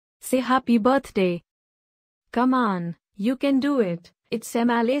say happy birthday. Come on, you can do it. It's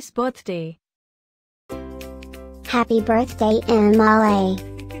Emmalee's birthday. Happy birthday, Emmalee.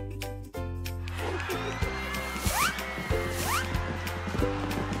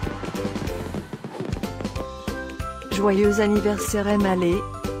 Joyeux anniversaire Emmalee.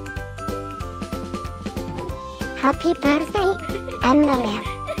 Happy birthday, Emmalee.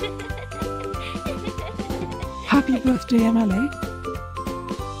 Happy birthday, Emmalee.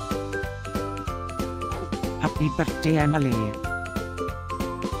 Happy birthday, Emmalee.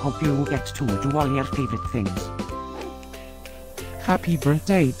 Hope you get to do all your favorite things. Happy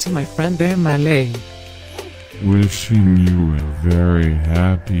birthday to my friend Emmalee. Wishing you a very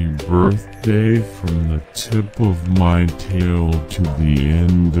happy birthday from the tip of my tail to the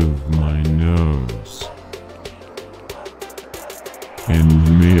end of my nose.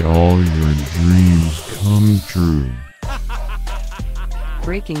 And may all your dreams come true.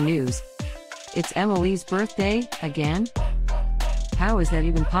 Breaking news. It's Emmalee's birthday, again? How is that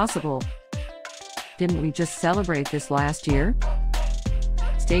even possible? Didn't we just celebrate this last year?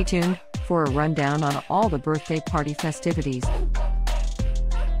 Stay tuned for a rundown on all the birthday party festivities.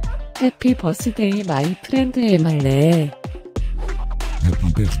 Happy birthday, my friend Emmalee.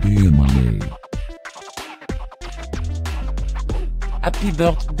 Happy birthday, Emmalee. Happy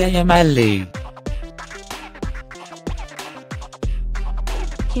birthday, Emmalee.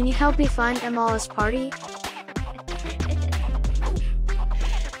 Can you help me find Emmalee's party?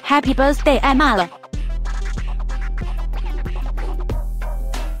 Happy birthday, Emmalee.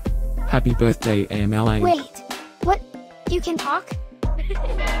 Happy birthday, Emmalee. Wait, what? You can talk?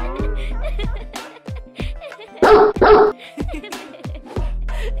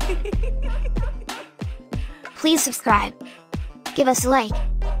 Please subscribe, give us a like,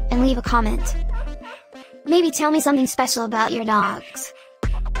 and leave a comment. Maybe tell me something special about your dogs.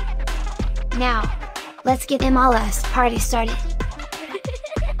 Now, let's get Emmalee's party started.